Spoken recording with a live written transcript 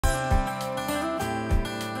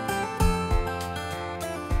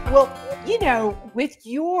Well, you know, with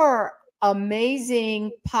your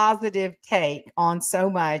amazing positive take on so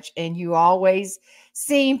much, and you always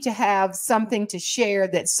seem to have something to share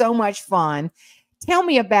that's so much fun. Tell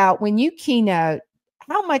me about when you keynote,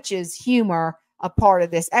 how much is humor a part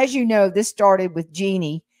of this? As you know, this started with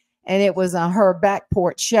Jeannie, and it was on her back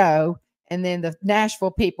porch show. And then the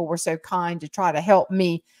Nashville people were so kind to try to help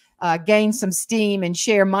me gain some steam and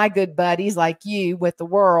share my good buddies like you with the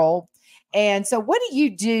world. And so, what do you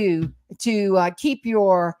do to keep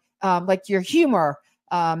your like your humor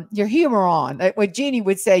on? Like what Jeannie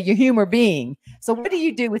would say, your humor being. So, what do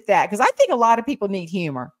you do with that? Because I think a lot of people need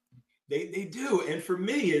humor. They do. And for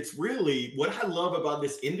me, it's really what I love about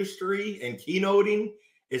this industry and keynoting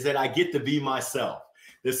is that I get to be myself.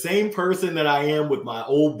 The same person that I am with my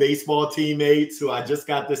old baseball teammates who I just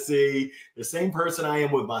got to see, the same person I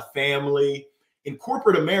am with my family. In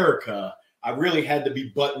corporate America, I really had to be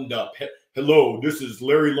buttoned up. Hello, this is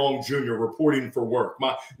Larry Long Jr. reporting for work.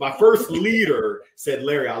 My first leader said,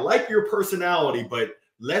 Larry, I like your personality, but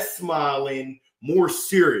less smiling, more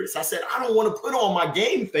serious. I said, I don't want to put on my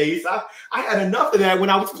game face. I had enough of that when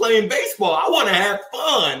I was playing baseball. I want to have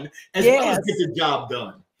fun as well as get the job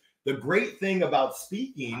done. The great thing about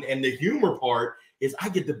speaking and the humor part is I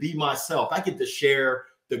get to be myself. I get to share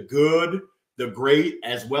the good, the great,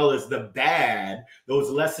 as well as the bad,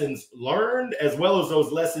 those lessons learned, as well as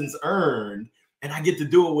those lessons earned. And I get to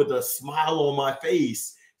do it with a smile on my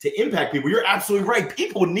face to impact people. You're absolutely right.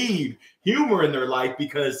 People need humor in their life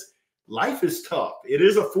because life is tough. It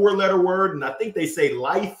is a 4-letter word. And I think they say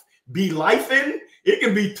life be lifing. It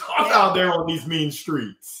can be tough out there on these mean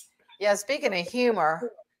streets. Yeah, speaking of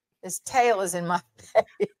humor, his tail is in my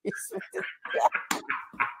face.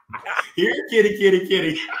 Here, kitty, kitty,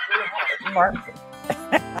 kitty.